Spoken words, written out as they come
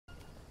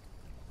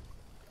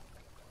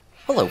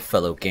Hello,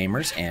 fellow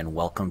gamers, and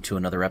welcome to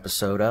another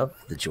episode of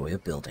The Joy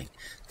of Building.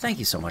 Thank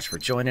you so much for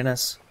joining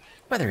us.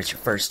 Whether it's your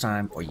first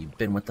time or you've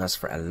been with us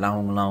for a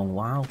long, long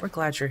while, we're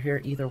glad you're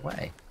here either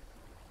way.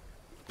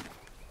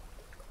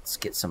 Let's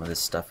get some of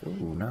this stuff.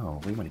 Ooh,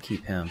 no, we want to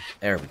keep him.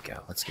 There we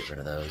go. Let's get rid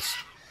of those.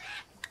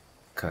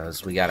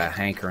 Because we got a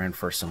hankering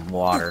for some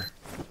water.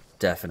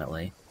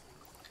 Definitely.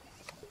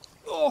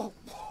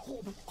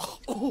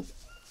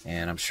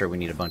 And I'm sure we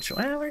need a bunch of...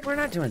 Well, we're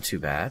not doing too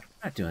bad.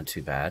 We're not doing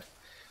too bad.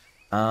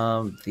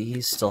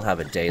 These still have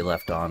a day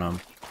left on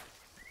them.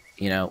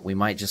 You know, we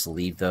might just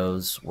leave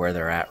those where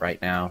they're at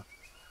right now.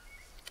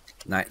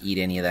 Not eat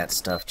any of that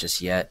stuff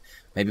just yet.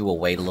 Maybe we'll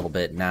wait a little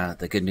bit. Nah,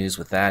 the good news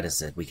with that is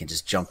that we can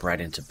just jump right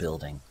into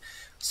building.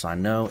 So I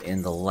know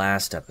in the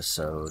last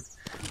episode,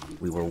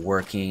 we were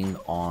working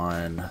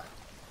on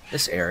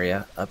this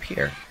area up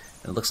here.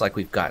 It looks like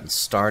we've gotten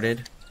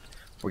started.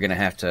 We're going to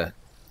have to...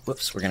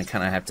 Whoops, we're going to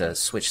kind of have to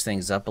switch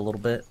things up a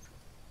little bit.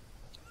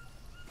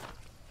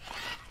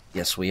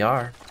 Yes, we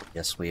are.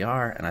 Yes, we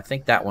are. And I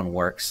think that one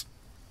works.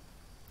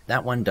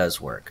 That one does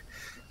work.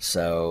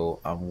 So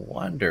I'm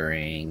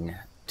wondering,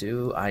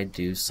 do I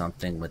do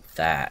something with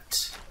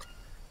that?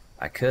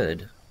 I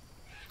could.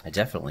 I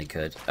definitely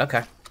could.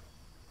 Okay.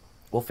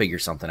 We'll figure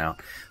something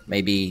out.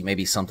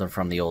 Maybe something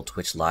from the old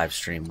Twitch live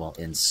stream will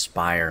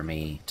inspire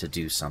me to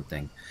do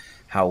something.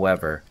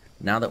 However,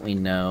 now that we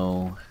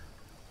know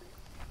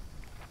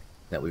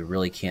that we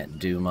really can't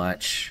do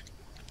much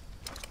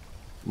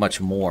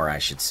more, I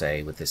should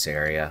say, with this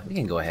area, we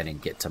can go ahead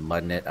and get to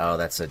mudding it. Oh,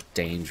 that's a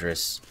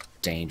dangerous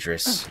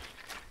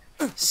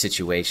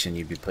situation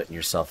you'd be putting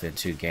yourself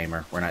into,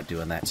 gamer. We're not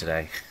doing that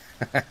today.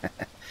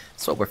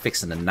 That's what we're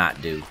fixing to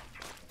not do.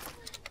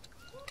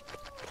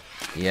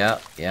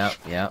 Yep.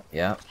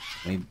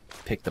 We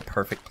picked the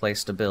perfect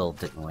place to build,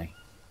 didn't we?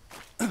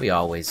 We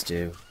always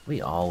do. We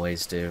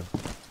always do.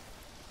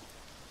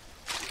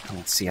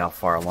 Let's see how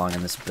far along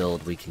in this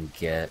build we can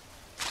get.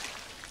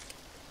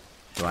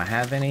 Do I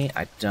have any?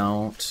 I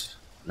don't.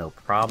 No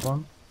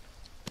problem.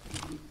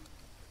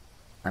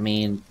 I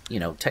mean, you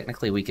know,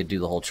 technically we could do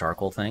the whole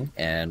charcoal thing,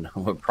 and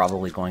we're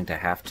probably going to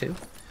have to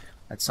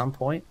at some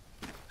point.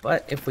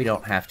 But if we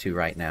don't have to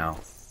right now,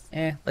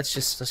 let's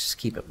just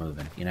keep it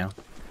moving, you know?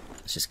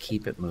 Let's just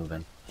keep it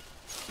moving.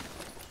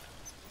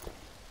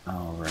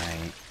 All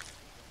right.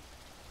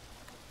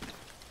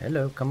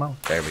 Hello, come on.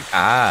 There we go.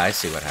 Ah, I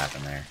see what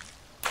happened there.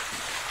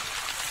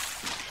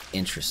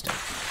 Interesting.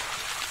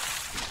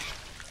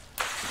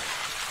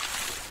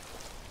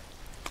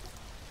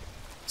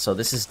 So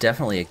this is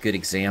definitely a good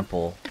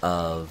example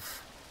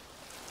of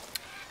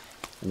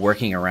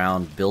working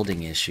around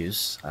building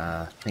issues.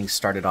 Things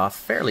started off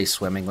fairly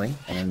swimmingly,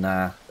 and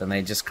then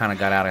they just kind of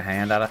got out of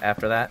hand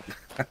after that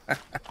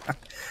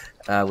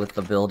with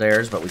the build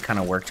errors, but we kind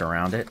of worked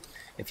around it.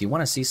 If you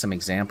want to see some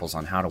examples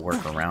on how to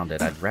work around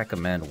it, I'd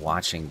recommend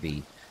watching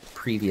the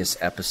previous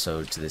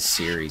episode to this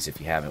series if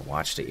you haven't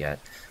watched it yet.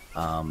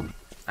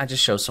 I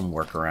just show some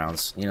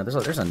workarounds. You know,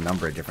 there's a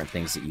number of different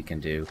things that you can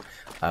do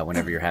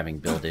whenever you're having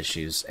build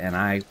issues, and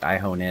I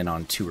hone in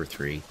on 2 or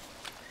 3.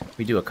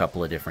 We do a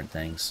couple of different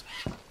things.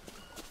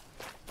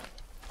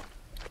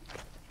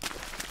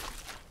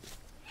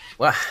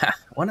 Well,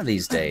 one of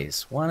these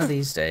days,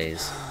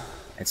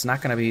 it's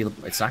not gonna be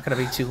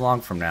too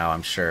long from now,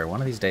 I'm sure.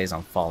 One of these days,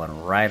 I'm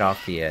falling right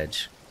off the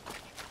edge.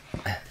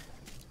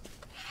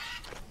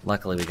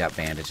 Luckily, we got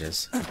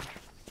bandages.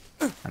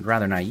 I'd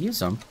rather not use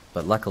them,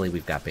 but luckily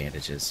we've got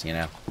bandages, you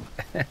know?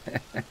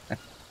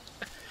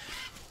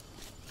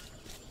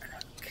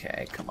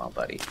 Okay, come on,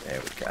 buddy. There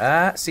we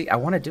go. See, I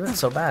want to do it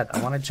so bad.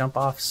 I want to jump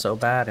off so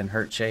bad and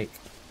hurt Jake.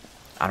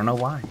 I don't know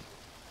why.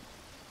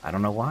 I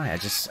don't know why. I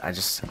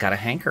just got a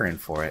hankering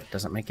for it.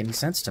 Doesn't make any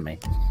sense to me.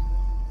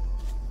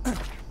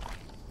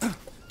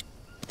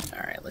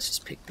 Alright, let's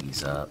just pick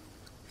these up.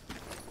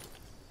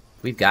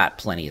 We've got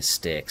plenty of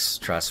sticks,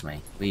 trust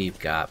me. We've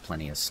got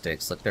plenty of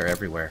sticks. Look, they're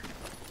everywhere.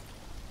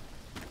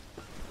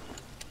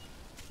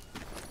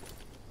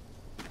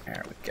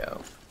 There we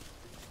go.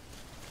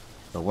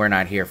 But we're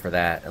not here for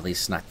that, at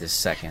least not this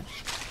second.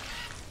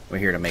 We're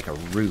here to make a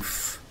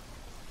roof.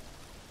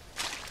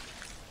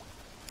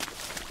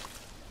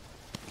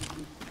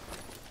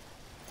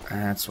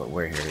 That's what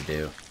we're here to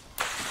do.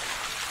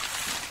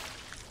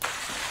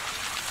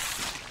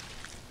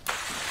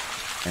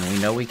 And we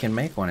know we can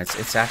make one.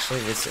 It's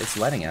actually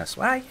letting us.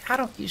 Well, I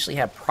don't usually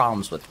have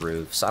problems with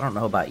roofs. I don't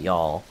know about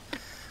y'all,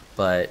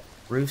 but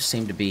roofs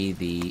seem to be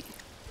the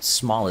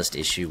smallest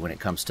issue when it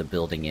comes to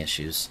building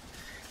issues.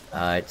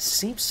 It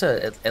seems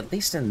to, at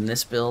least in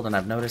this build, and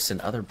I've noticed in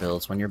other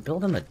builds, when you're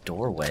building the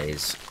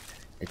doorways,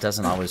 it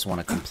doesn't always want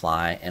to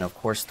comply. And of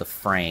course the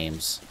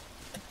frames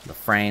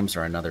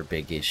are another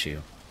big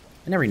issue.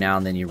 And every now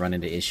and then you run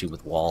into issue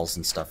with walls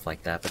and stuff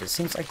like that, but it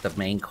seems like the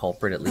main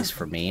culprit, at least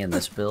for me in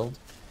this build,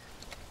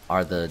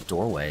 are the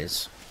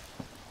doorways.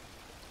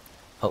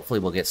 Hopefully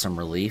we'll get some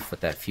relief with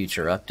that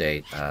future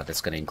update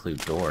that's going to include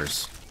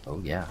doors. Oh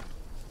yeah.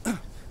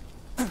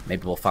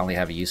 Maybe we'll finally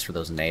have a use for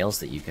those nails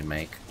that you can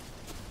make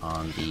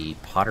on the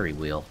pottery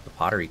wheel, the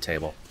pottery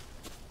table.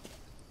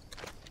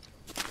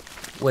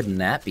 Wouldn't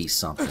that be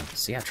something?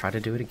 See, I tried to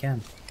do it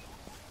again.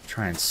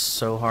 Trying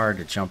so hard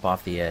to jump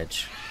off the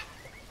edge.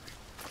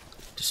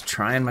 Just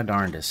trying my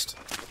darndest.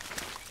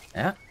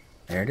 Yeah,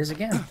 there it is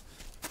again.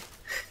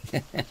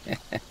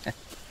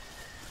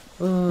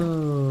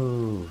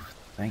 Ooh,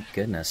 thank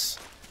goodness.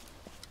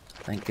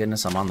 Thank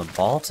goodness I'm on the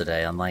ball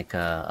today, unlike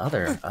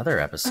other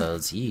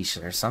episodes. Yeesh,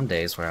 there's some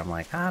days where I'm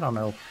like, I don't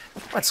know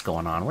what's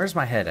going on. Where's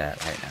my head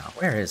at right now?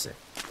 Where is it?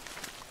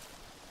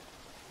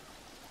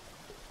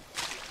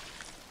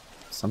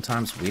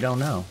 Sometimes we don't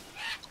know.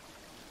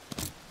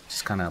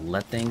 Just kind of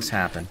let things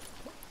happen.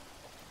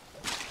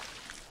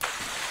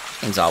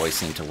 Things always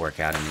seem to work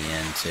out in the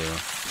end, too.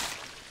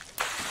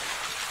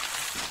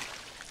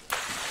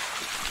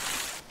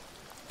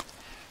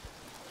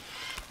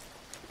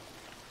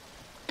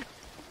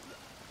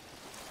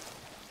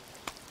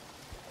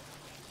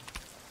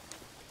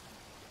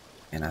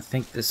 And I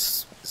think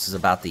this is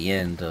about the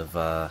end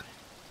of,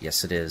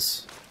 yes it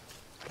is.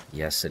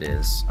 Yes it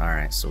is.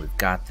 Alright, so we've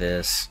got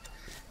this.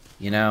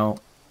 You know,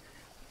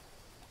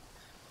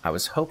 I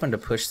was hoping to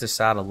push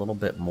this out a little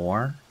bit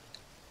more,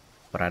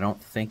 but I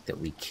don't think that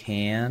we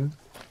can.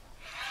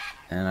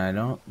 And I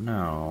don't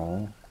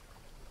know.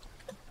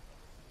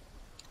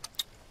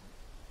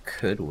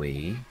 Could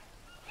we?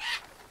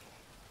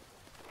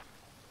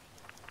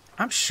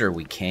 I'm sure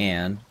we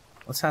can.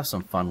 Let's have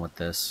some fun with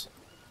this.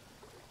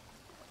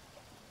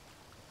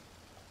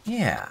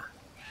 Yeah.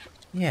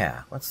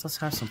 Yeah, let's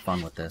have some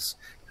fun with this.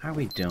 How are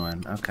we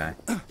doing? Okay.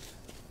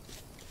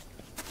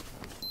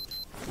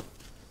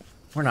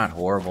 We're not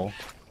horrible,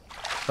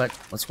 but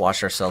let's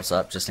wash ourselves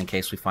up just in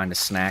case we find a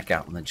snack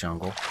out in the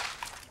jungle.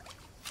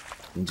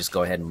 We can just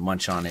go ahead and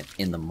munch on it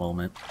in the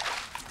moment.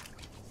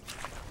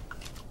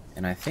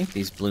 And I think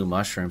these blue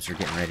mushrooms are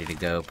getting ready to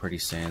go pretty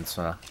soon,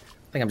 so I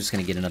think I'm just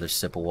going to get another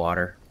sip of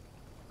water.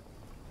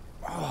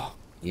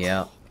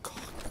 Yeah.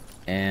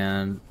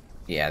 And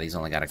yeah, these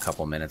only got a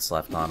couple minutes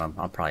left on them.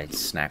 I'll probably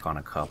snack on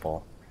a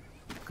couple,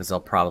 because they'll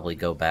probably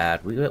go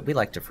bad. We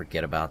like to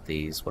forget about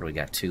these. What do we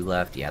got? 2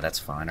 left? Yeah, that's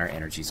fine. Our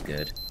energy's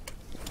good.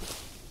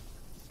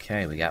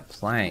 Okay, we got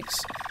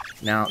planks.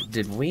 Now,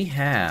 did we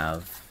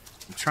have...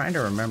 I'm trying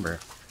to remember.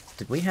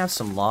 Did we have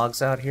some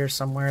logs out here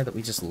somewhere that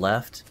we just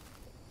left?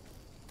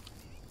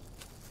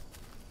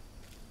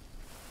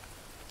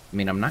 I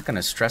mean, I'm not going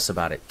to stress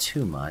about it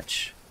too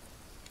much.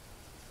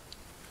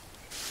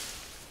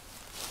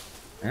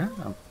 Yeah,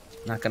 I'm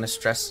not going to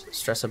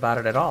stress about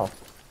it at all.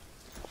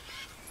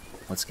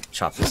 Let's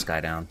chop this guy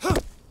down.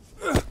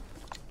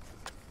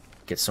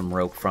 Get some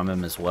rope from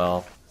him as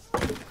well.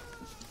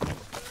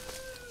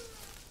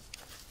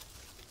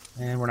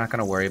 And we're not going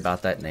to worry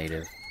about that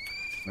native.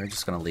 We're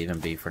just going to leave him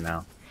be for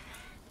now.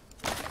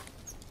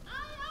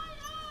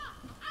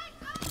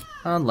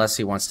 Unless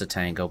he wants to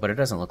tango, but it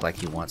doesn't look like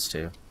he wants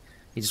to.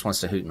 He just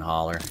wants to hoot and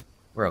holler.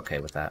 We're okay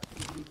with that.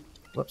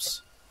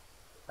 Whoops.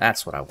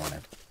 That's what I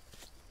wanted.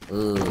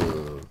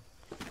 Ooh.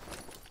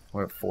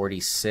 We're at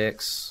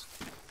 46.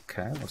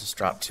 Okay, we'll just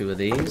drop 2 of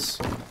these.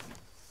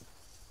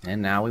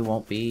 And now we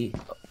won't be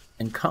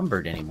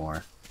encumbered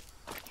anymore.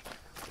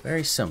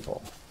 Very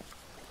simple.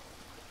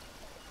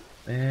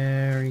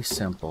 Very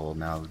simple.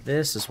 Now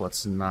this is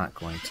what's not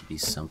going to be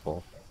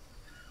simple.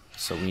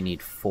 So we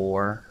need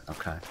 4.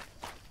 Okay.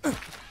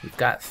 We've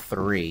got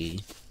 3.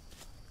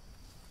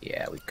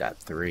 Yeah, we've got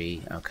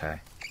 3. Okay.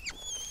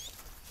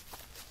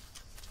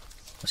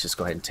 Let's just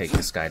go ahead and take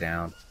this guy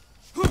down.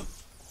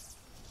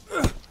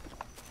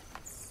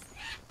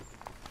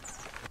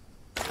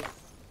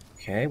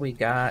 Okay, we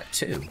got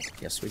 2.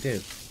 Yes, we do.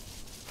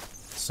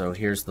 So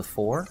here's the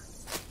 4.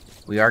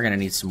 We are going to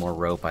need some more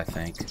rope, I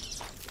think.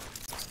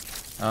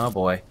 Oh,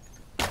 boy.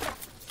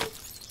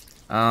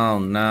 Oh,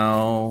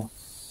 no.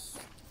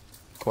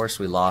 Of course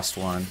we lost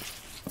one.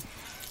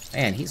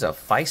 Man, he's a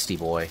feisty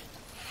boy.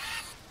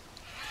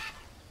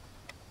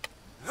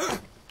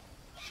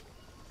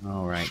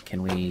 Alright,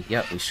 can we...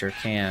 Yep, we sure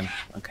can.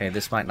 Okay,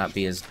 this might not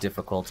be as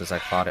difficult as I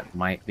thought it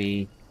might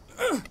be.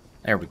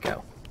 There we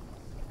go.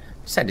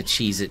 Just had to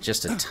cheese it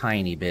just a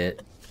tiny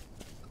bit.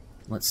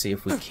 Let's see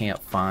if we can't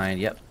find...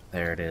 Yep,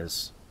 there it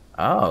is.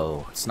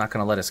 Oh, it's not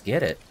going to let us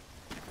get it.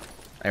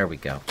 There we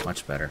go.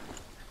 Much better.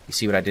 You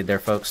see what I did there,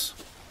 folks?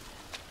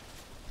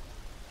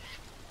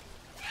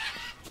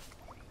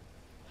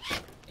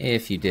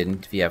 If you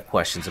didn't, if you have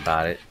questions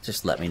about it,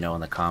 just let me know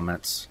in the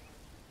comments.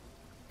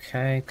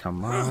 Okay,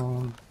 come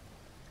on.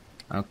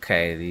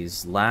 Okay,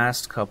 these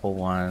last couple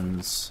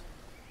ones...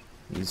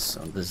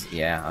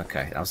 yeah,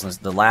 okay.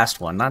 The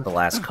last one, not the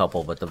last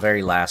couple, but the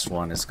very last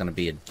one is going to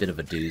be a bit of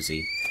a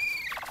doozy.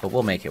 But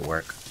we'll make it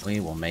work. We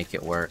will make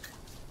it work.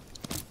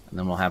 And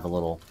then we'll have a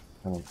little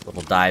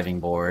diving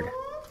board.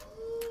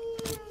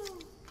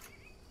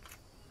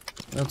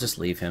 We'll just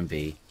leave him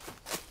be.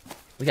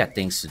 We got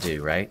things to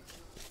do, right?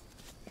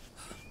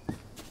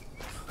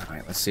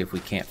 Alright, let's see if we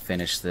can't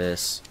finish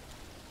this.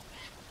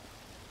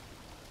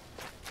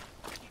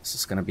 This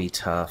is going to be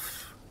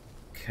tough.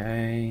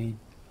 Okay.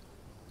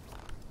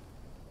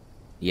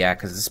 Yeah,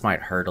 because this might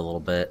hurt a little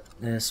bit.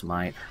 This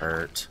might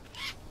hurt.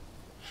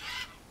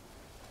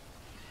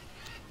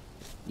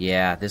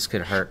 Yeah, this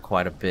could hurt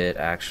quite a bit,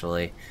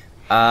 actually.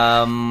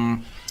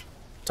 Darn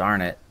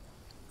it.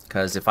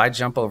 Because if I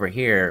jump over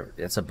here,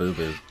 it's a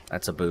boo-boo.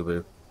 That's a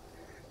boo-boo.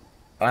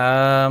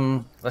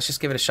 Let's just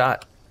give it a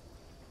shot.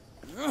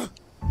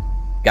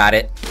 Got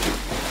it.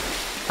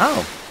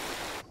 Oh.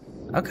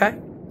 Okay.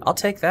 I'll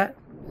take that.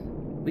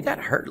 We got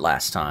hurt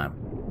last time.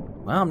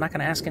 Well, I'm not going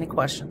to ask any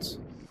questions.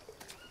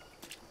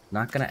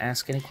 Not going to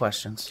ask any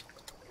questions.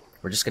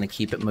 We're just going to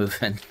keep it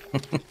moving.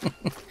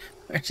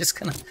 We're just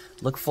going to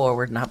look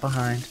forward, not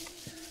behind.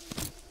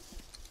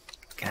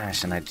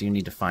 Gosh, and I do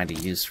need to find a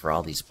use for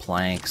all these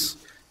planks.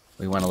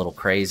 We went a little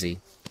crazy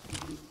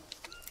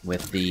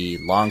with the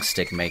long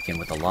stick making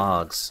with the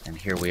logs, and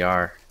here we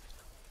are.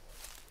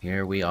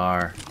 Here we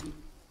are.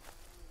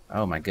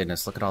 Oh my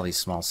goodness, look at all these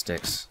small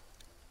sticks.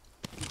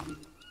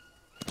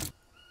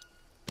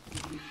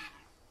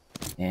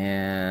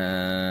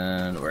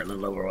 And we're a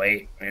little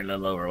overweight.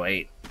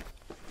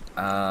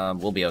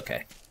 We'll be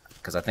okay.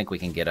 Because I think we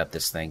can get up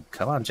this thing.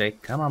 Come on,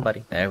 Jake. Come on,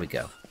 buddy. There we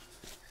go.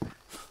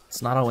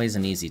 It's not always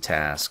an easy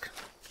task.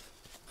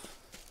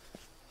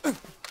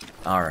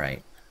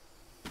 Alright.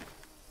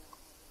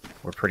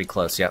 We're pretty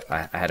close. Yep,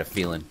 I had a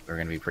feeling we were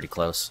going to be pretty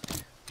close.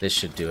 This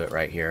should do it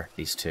right here.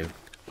 These two.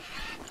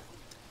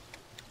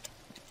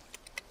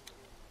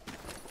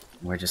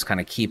 We're just kind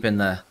of keeping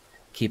the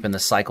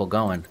cycle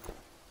going.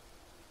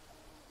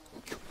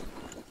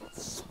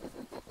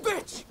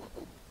 Bitch.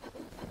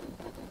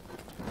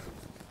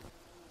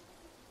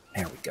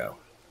 There we go.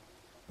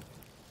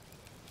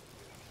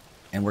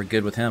 And we're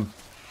good with him.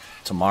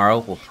 Tomorrow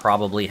we'll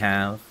probably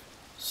have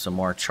some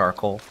more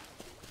charcoal,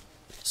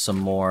 some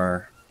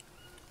more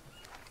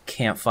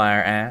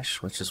campfire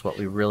ash, which is what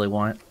we really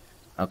want.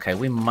 Okay,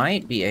 we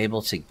might be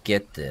able to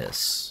get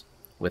this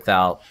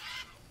without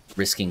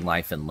risking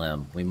life and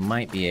limb. We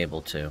might be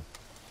able to.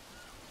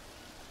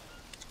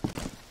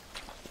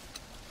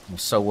 I'm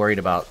so worried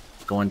about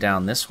going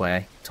down this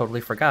way.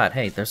 Totally forgot.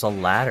 Hey, there's a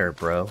ladder,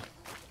 bro.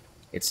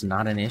 It's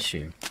not an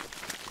issue.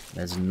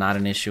 It's not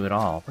an issue at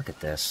all. Look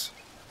at this.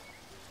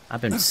 I've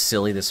been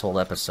silly this whole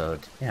episode.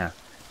 Yeah.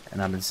 And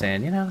I've been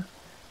saying, you know,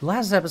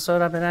 last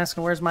episode I've been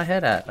asking where's my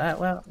head at.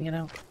 Well, you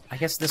know, I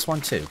guess this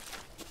one too.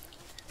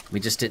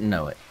 We just didn't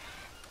know it.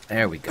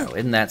 There we go.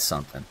 Isn't that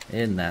something?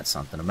 Isn't that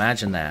something?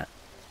 Imagine that.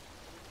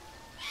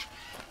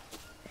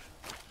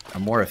 A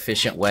more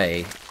efficient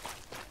way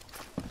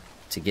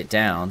to get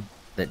down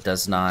that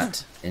does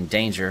not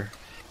endanger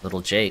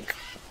little Jake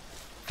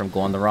from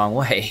going the wrong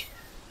way.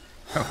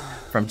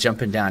 From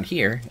jumping down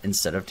here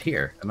instead of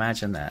here.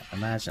 Imagine that.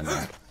 Imagine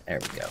that. There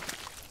we go.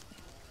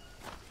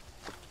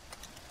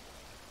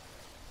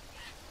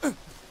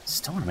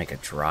 Still want to make a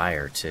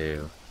dryer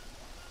too.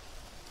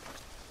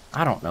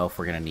 I don't know if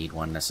we're going to need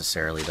one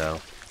necessarily though.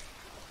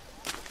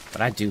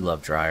 But I do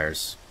love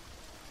dryers.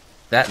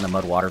 That and the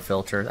mud water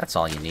filter, that's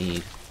all you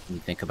need when you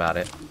think about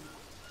it.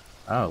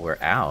 Oh, we're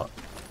out.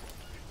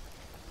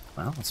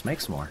 Well, let's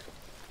make some more.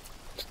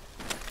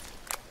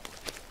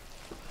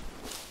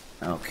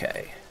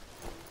 Okay.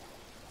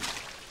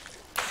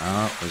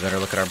 Oh, we better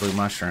look at our blue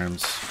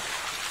mushrooms.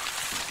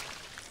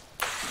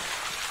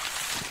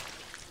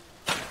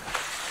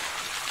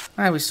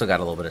 We still got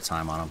a little bit of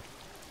time on them.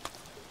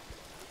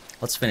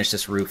 Let's finish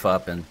this roof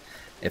up, and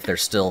if they're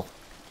still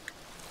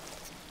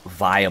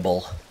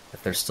viable,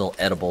 if they're still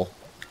edible,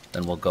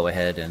 then we'll go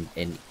ahead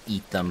and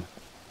eat them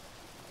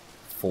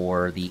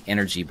for the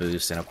energy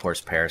boost, and of course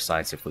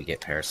parasites if we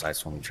get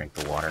parasites when we drink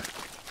the water.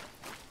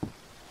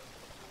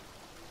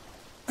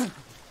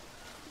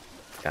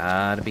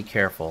 Gotta be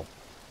careful.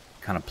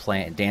 Kind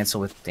of dance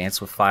with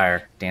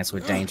fire, dance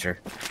with danger,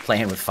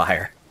 playing with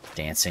fire,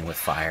 dancing with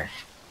fire.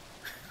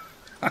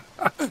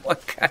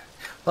 What kind?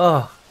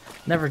 Oh,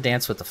 never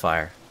dance with the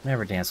fire.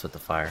 Never dance with the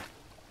fire.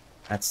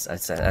 That's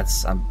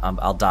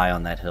I'll die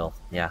on that hill.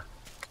 Yeah,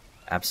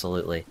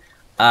 absolutely.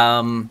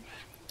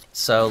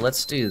 So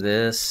let's do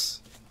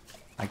this.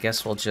 I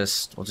guess we'll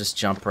just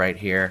jump right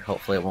here.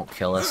 Hopefully it won't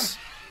kill us.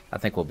 I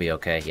think we'll be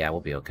okay. Yeah,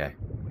 we'll be okay.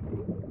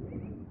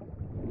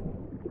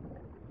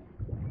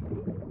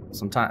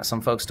 Sometimes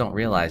some folks don't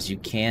realize you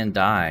can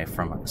die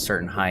from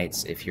certain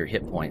heights if your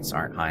hit points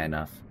aren't high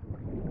enough.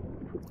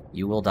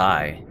 You will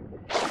die.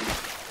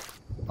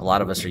 A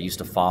lot of us are used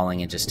to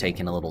falling and just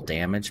taking a little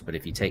damage, but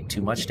if you take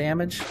too much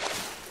damage,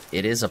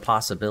 it is a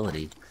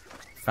possibility.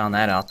 Found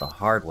that out the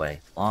hard way,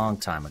 long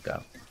time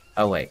ago.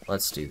 Oh wait,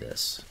 let's do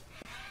this.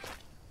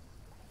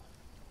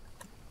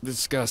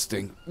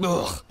 Disgusting.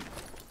 Ugh.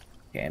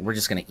 Okay, and we're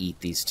just gonna eat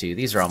these two.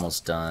 These are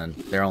almost done.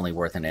 They're only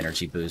worth an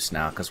energy boost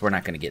now, because we're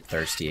not gonna get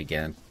thirsty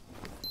again.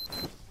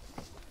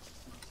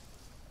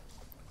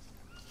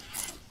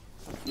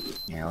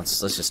 Yeah, let's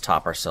just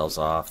top ourselves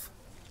off.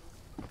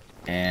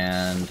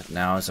 And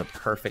now is a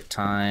perfect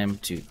time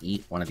to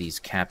eat one of these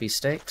cappy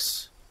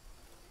steaks.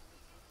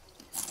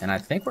 And I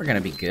think we're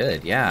gonna be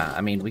good. Yeah,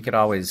 I mean, we could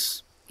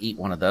always eat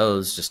one of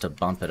those just to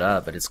bump it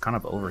up, but it's kind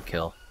of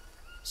overkill.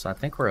 So I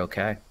think we're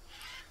okay.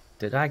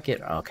 Did I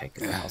get... Okay,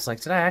 good. I was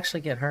like, did I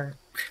actually get hurt?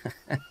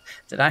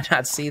 Did I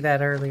not see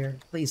that earlier?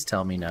 Please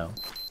tell me no.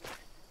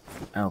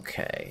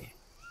 Okay.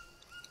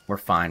 We're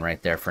fine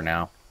right there for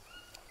now.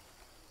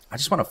 I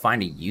just want to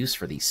find a use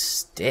for these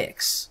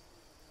sticks.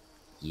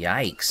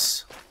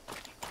 Yikes.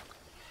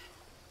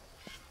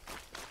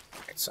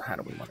 Alright, so how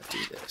do we want to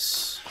do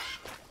this?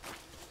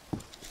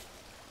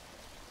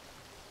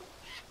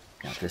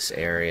 Got this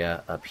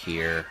area up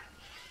here.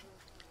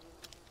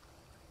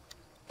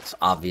 It's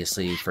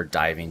obviously for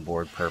diving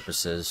board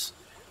purposes.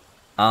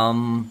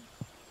 You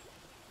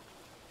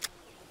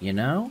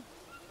know?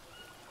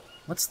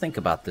 Let's think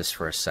about this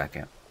for a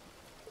second.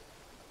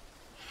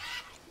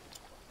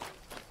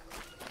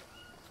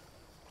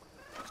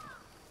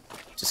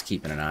 Just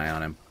keeping an eye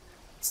on him.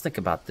 Let's think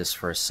about this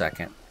for a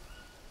second.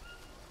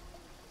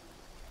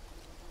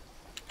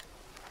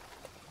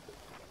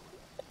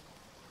 I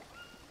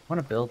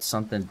want to build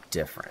something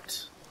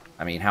different.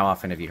 I mean, how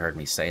often have you heard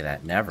me say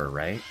that? Never,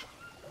 right?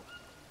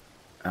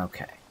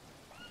 Okay.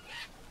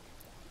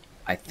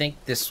 I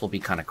think this will be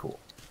kind of cool.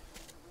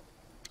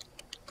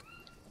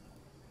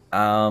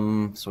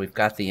 So we've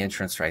got the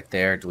entrance right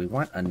there. Do we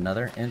want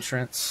another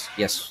entrance?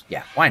 Yes.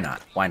 Yeah, why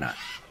not? Why not?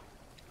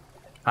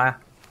 Ha.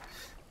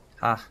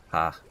 Ha,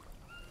 ha.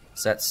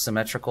 Is that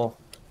symmetrical?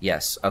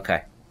 Yes,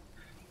 okay.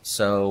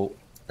 So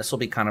this will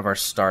be kind of our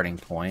starting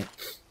point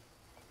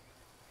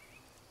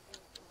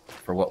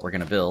for what we're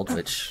going to build,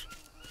 which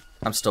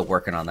I'm still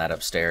working on that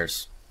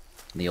upstairs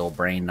in the old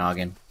brain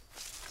noggin.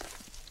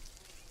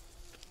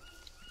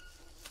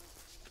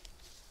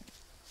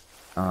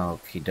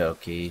 Okie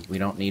dokie. We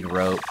don't need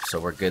rope, so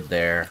we're good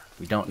there.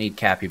 We don't need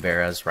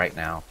capybaras right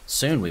now.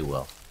 Soon we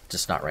will,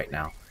 just not right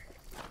now.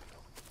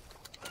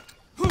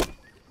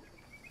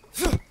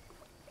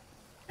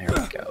 There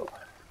we go.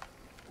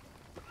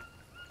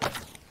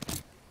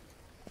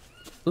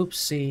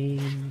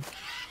 Oopsie.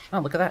 Oh,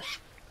 look at that.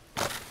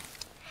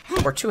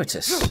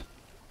 Fortuitous.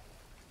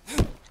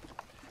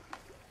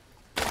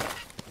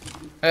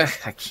 Ugh,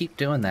 I keep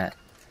doing that.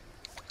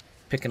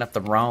 Picking up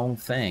the wrong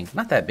thing.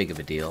 Not that big of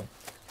a deal.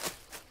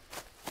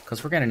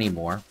 Because we're going to need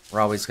more.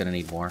 We're always going to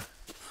need more.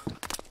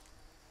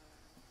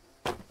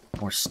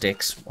 More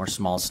sticks. More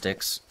small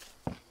sticks.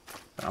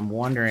 But I'm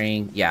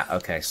wondering... Yeah,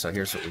 okay, so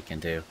here's what we can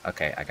do.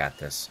 Okay, I got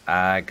this.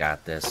 I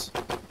got this.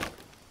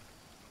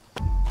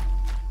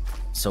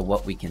 So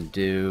what we can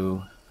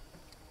do...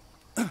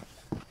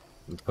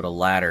 We put a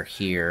ladder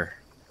here.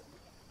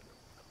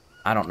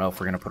 I don't know if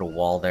we're going to put a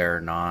wall there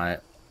or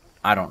not.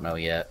 I don't know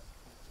yet.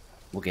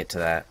 We'll get to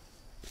that.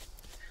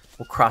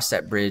 We'll cross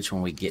that bridge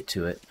when we get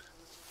to it.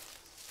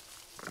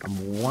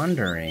 I'm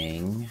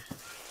wondering...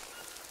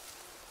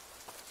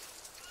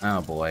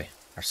 Oh boy,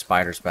 our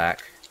spider's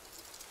back.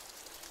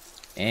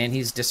 And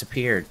he's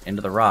disappeared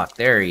into the rock.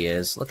 There he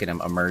is. Look at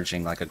him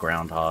emerging like a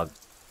groundhog.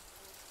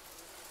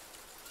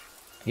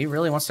 He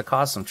really wants to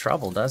cause some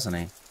trouble, doesn't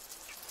he?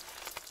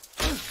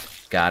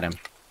 Got him.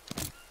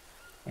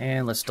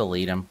 And let's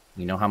delete him.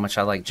 You know how much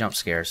I like jump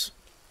scares.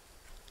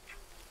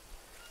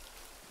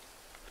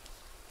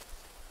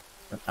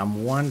 But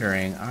I'm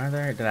wondering,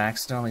 did I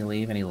accidentally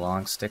leave any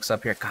long sticks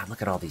up here? God,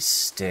 look at all these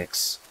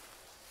sticks.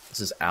 This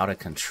is out of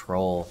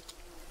control.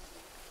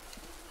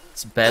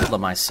 It's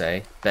bedlam, I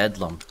say.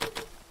 Bedlam.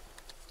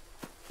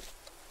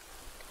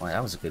 Well,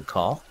 that was a good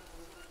call.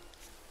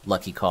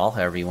 Lucky call,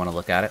 however you want to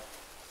look at it.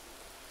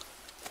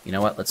 You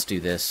know what? Let's do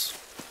this.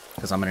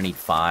 Because I'm going to need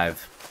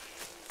 5.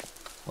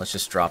 Let's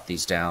just drop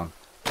these down.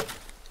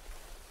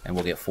 And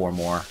we'll get 4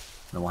 more.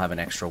 Then we'll have an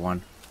extra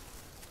one.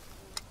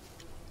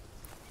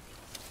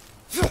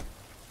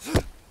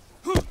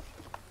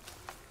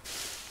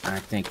 I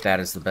think that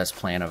is the best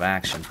plan of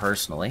action,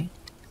 personally.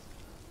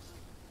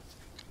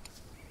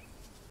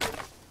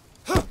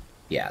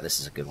 Yeah, this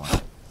is a good one.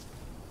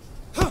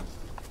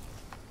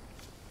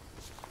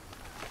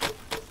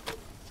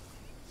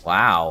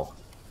 Wow.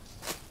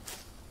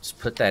 Just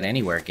put that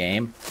anywhere,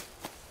 game.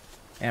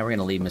 Yeah, we're going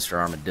to leave Mr.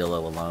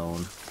 Armadillo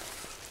alone.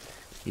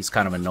 He's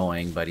kind of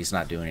annoying, but he's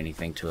not doing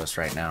anything to us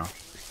right now.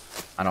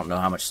 I don't know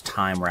how much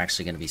time we're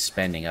actually going to be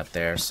spending up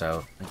there,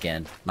 so,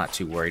 again, not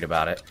too worried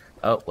about it.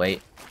 Oh,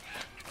 wait.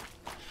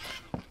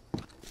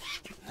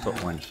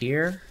 Put one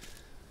here.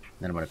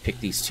 Then I'm going to pick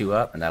these 2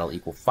 up, and that'll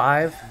equal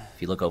 5.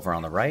 If you look over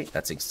on the right,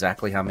 that's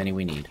exactly how many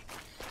we need.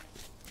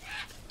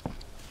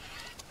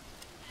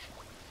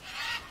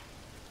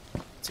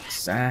 That's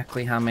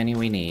exactly how many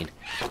we need.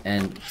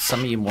 And some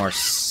of you more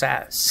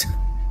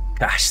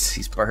gosh,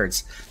 these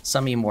birds.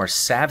 Some of you more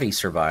savvy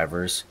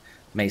survivors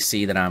may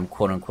see that I'm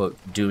quote-unquote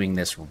doing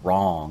this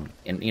wrong.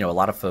 And, you know, a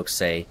lot of folks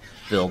say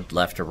build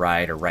left to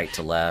right or right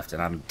to left,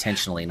 and I'm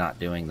intentionally not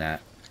doing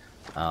that.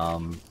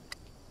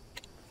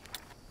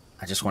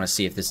 I just want to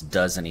see if this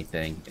does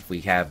anything, if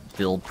we have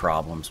build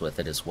problems with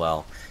it as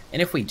well.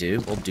 And if we do,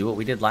 we'll do what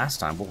we did last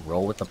time. We'll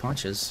roll with the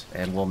punches,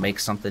 and we'll make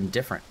something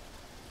different.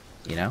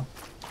 You know?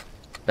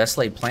 Best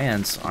laid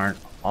plans aren't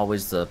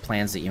always the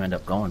plans that you end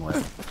up going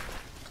with.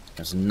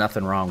 There's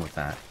nothing wrong with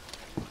that.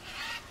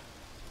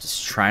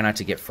 Just try not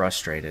to get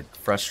frustrated.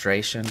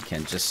 Frustration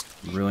can just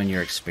ruin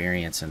your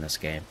experience in this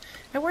game.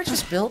 And we're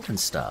just building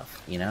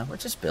stuff, you know? We're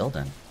just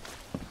building.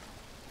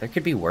 There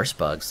could be worse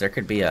bugs. There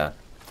could be a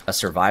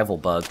survival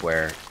bug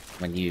where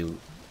when you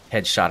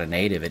headshot a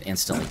native, it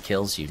instantly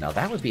kills you. Now,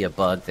 that would be a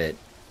bug that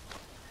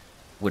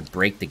would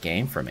break the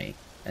game for me.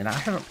 And I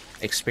haven't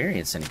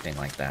experienced anything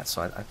like that.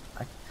 So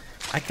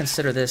I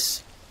consider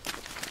this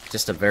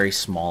just a very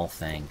small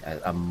thing,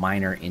 a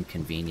minor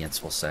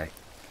inconvenience, we'll say,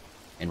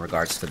 in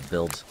regards to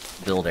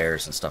build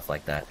errors and stuff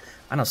like that.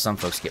 I know some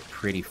folks get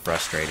pretty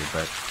frustrated,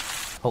 but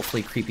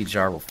hopefully Creepy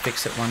Jar will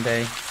fix it one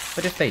day.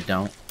 But if they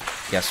don't,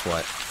 guess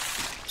what?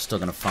 I'm still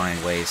going to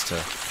find ways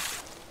to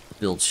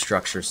build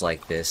structures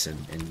like this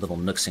in little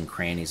nooks and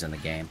crannies in the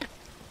game.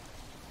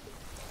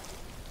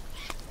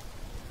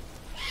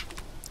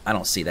 I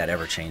don't see that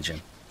ever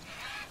changing.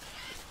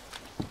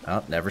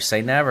 Oh, never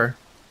say never.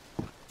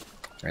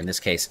 Or in this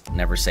case,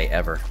 never say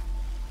ever.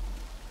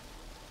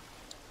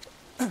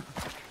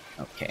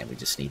 Okay, we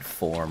just need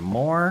 4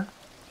 more.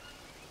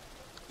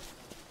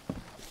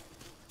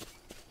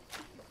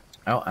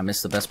 Oh, I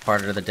missed the best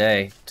part of the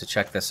day to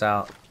check this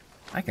out.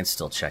 I can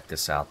still check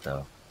this out,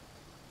 though.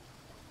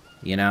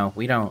 You know,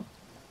 we don't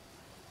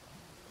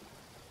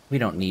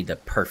need the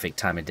perfect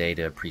time of day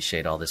to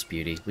appreciate all this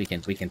beauty. We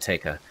can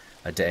take a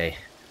day,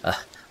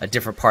 a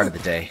different part of the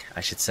day,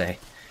 I should say,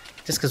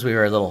 just because we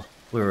were a little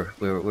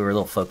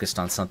focused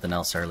on something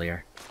else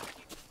earlier.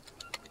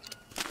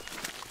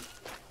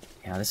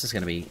 Yeah, this is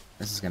gonna be different.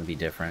 This is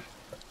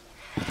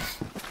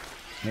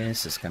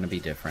gonna be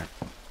different.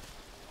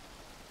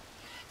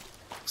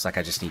 Looks like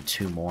I just need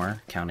 2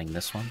 more, counting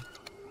this one.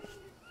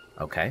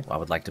 Okay, well, I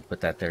would like to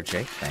put that there,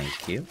 Jake.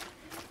 Thank you.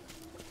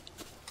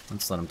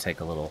 Let's let him take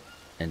a little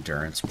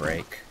endurance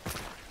break.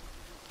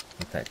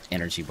 Let that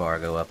energy bar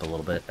go up a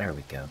little bit. There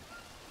we go.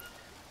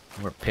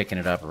 We're picking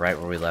it up right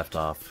where we left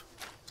off.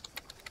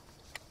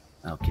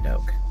 Okie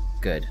doke.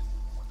 Good.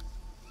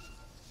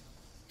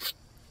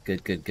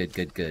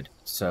 Good.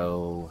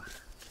 So,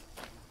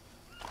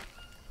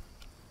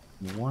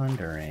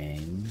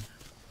 wondering,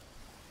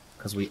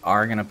 because we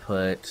are going to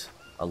put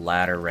a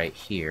ladder right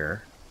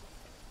here,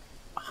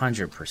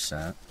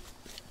 100%.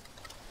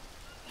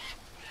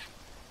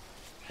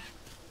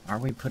 Are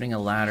we putting a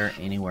ladder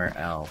anywhere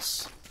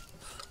else?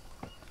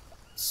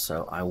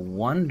 So I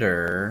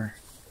wonder,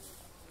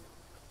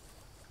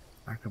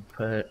 I could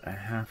put a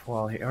half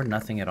wall here, or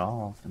nothing at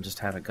all, and just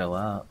have it go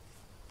up.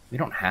 We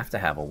don't have to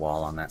have a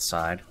wall on that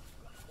side.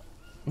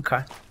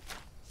 Okay.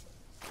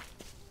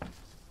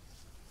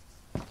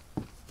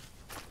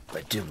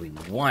 But do we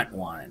want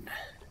one?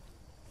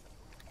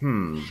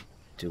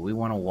 Do we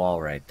want a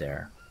wall right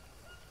there?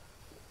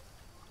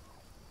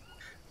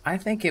 I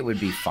think it would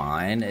be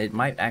fine. It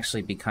might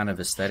actually be kind of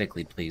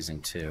aesthetically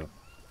pleasing too.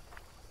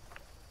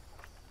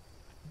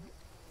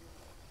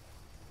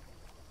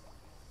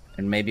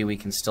 And maybe we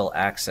can still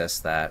access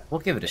that.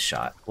 We'll give it a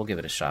shot.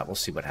 We'll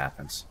see what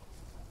happens.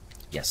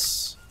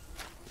 Yes.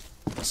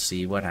 We'll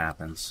see what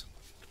happens.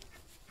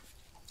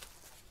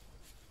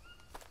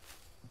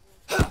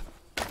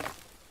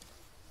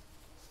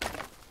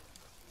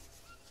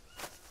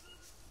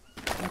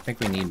 I think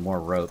we need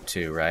more rope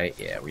too, right?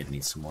 Yeah, we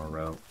need some more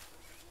rope.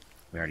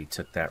 We already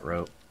took that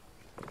rope.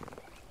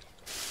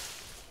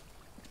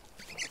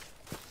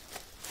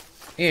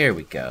 Here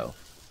we go.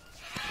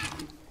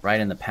 Right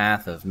in the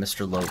path of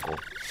Mr. Local.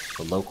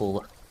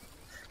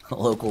 The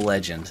local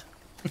legend.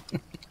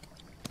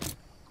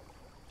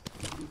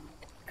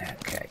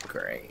 Okay,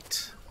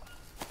 great.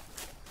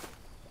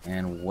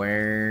 And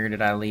where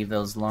did I leave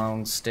those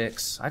long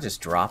sticks? I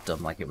just dropped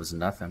them like it was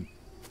nothing.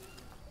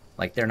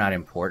 Like they're not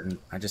important.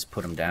 I just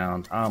put them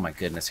down. Oh my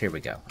goodness, here we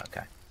go.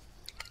 Okay.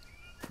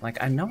 Like,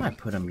 I know I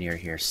put them near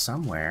here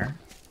somewhere.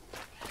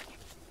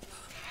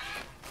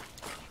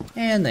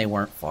 And they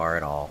weren't far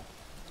at all.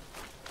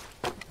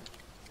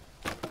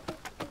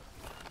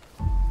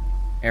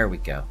 There we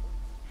go.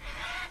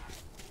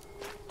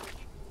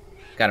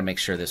 Gotta make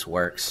sure this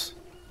works.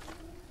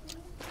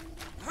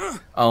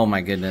 Oh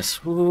my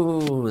goodness.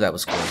 Ooh, that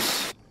was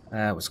close.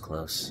 That was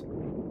close.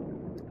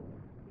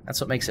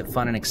 That's what makes it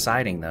fun and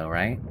exciting, though,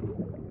 right?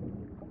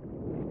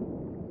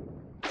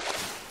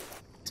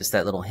 Just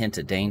that little hint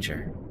of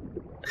danger.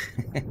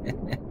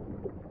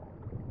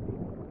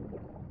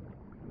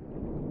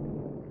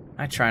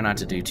 I try not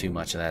to do too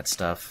much of that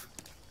stuff.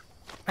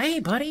 Hey,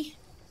 buddy.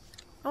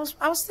 I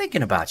was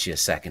thinking about you a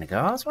second ago.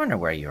 I was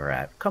wondering where you were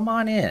at. Come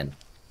on in.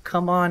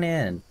 Come on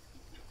in.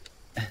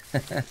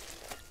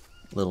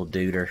 Little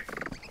duder.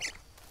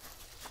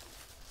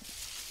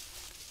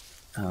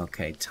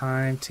 Okay,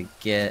 time to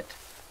get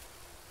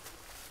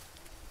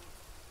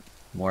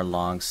more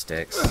long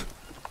sticks.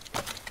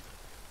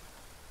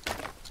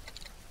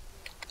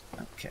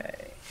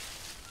 Okay.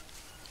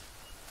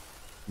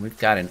 We've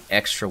got an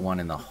extra one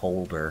in the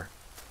holder.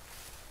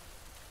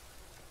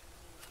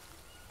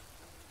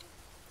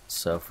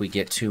 So if we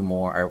get 2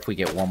 more, or if we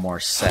get 1 more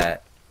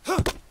set,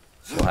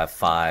 we'll have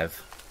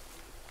 5.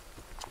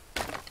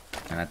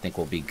 And I think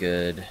we'll be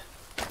good.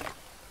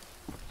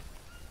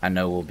 I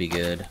know we'll be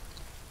good.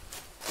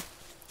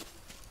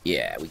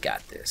 Yeah, we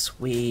got this.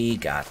 We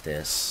got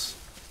this.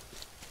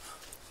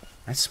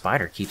 That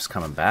spider keeps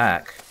coming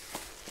back.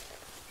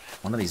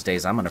 One of these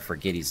days I'm going to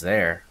forget he's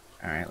there.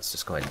 Alright, let's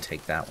just go ahead and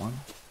take that one.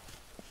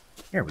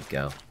 Here we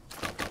go.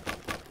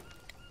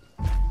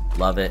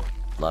 Love it.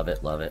 Love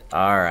it. Love it.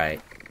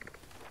 Alright.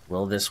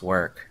 Will this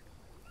work?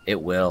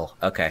 It will.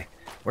 Okay.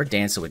 We're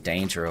dancing with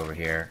danger over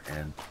here,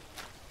 and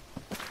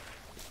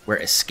we're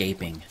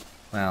escaping.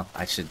 Well,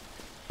 I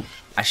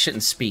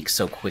shouldn't speak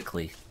so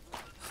quickly.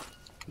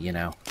 You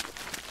know.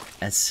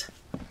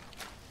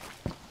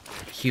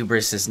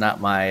 Hubris is not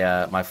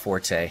my my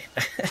forte.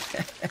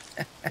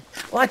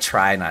 Well, I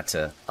try not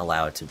to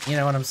allow it to. You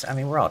know what I'm saying? I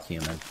mean, we're all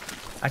human.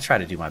 I try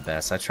to do my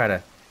best. I try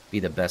to be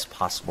the best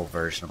possible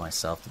version of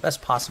myself, the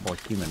best possible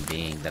human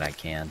being that I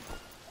can.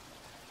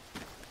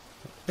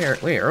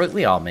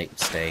 We all make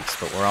mistakes,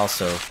 but we're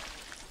also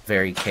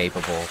very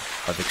capable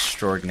of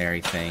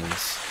extraordinary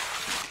things,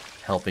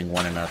 helping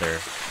one another,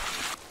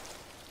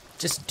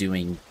 just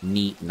doing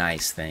neat,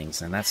 nice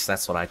things, and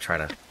that's what I try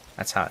to.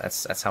 That's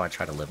how I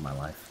try to live my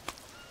life.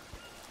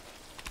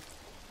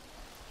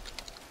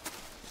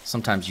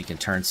 Sometimes you can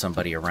turn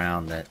somebody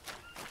around that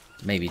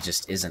maybe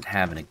just isn't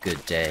having a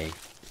good day,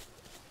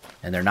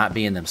 and they're not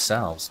being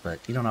themselves, but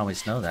you don't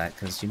always know that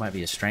because you might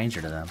be a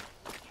stranger to them.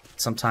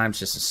 Sometimes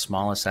just the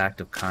smallest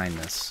act of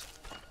kindness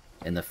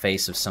in the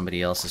face of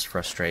somebody else's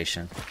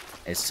frustration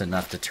is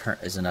enough to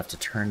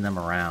turn them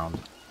around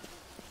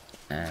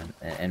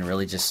and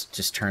really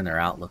just turn their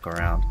outlook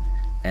around.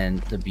 And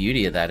the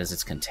beauty of that is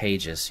it's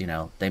contagious. You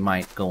know, they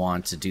might go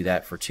on to do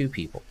that for 2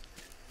 people.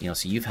 You know,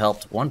 so you've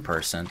helped 1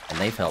 person and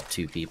they've helped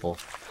 2 people.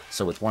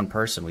 So with 1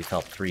 person, we've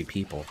helped 3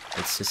 people.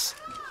 It's just,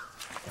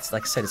 it's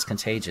like I said, it's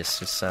contagious.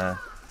 Just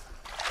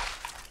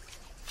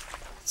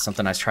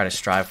something I try to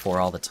strive for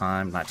all the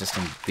time, not just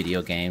in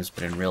video games,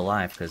 but in real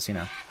life. Because, you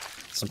know,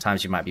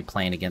 sometimes you might be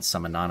playing against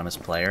some anonymous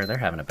player. They're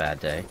having a bad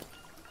day.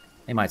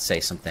 They might say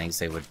some things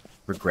they would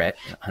regret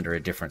under a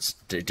different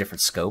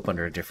scope,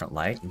 under a different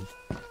light. And,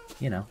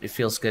 you know, it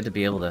feels good to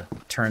be able to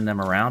turn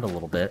them around a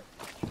little bit.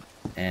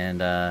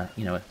 And,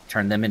 you know,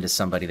 turn them into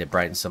somebody that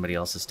brightens somebody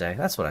else's day.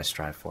 That's what I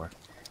strive for.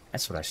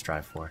 That's what I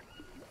strive for.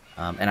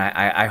 And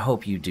I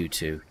hope you do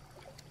too.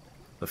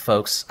 But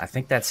folks, I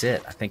think that's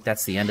it. I think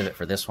that's the end of it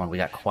for this one. We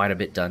got quite a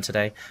bit done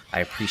today.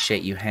 I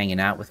appreciate you hanging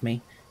out with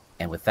me.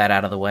 And with that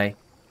out of the way,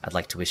 I'd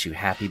like to wish you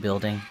happy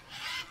building,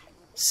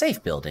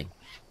 safe building,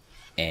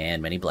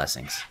 and many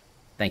blessings.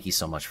 Thank you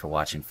so much for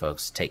watching,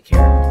 folks. Take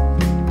care.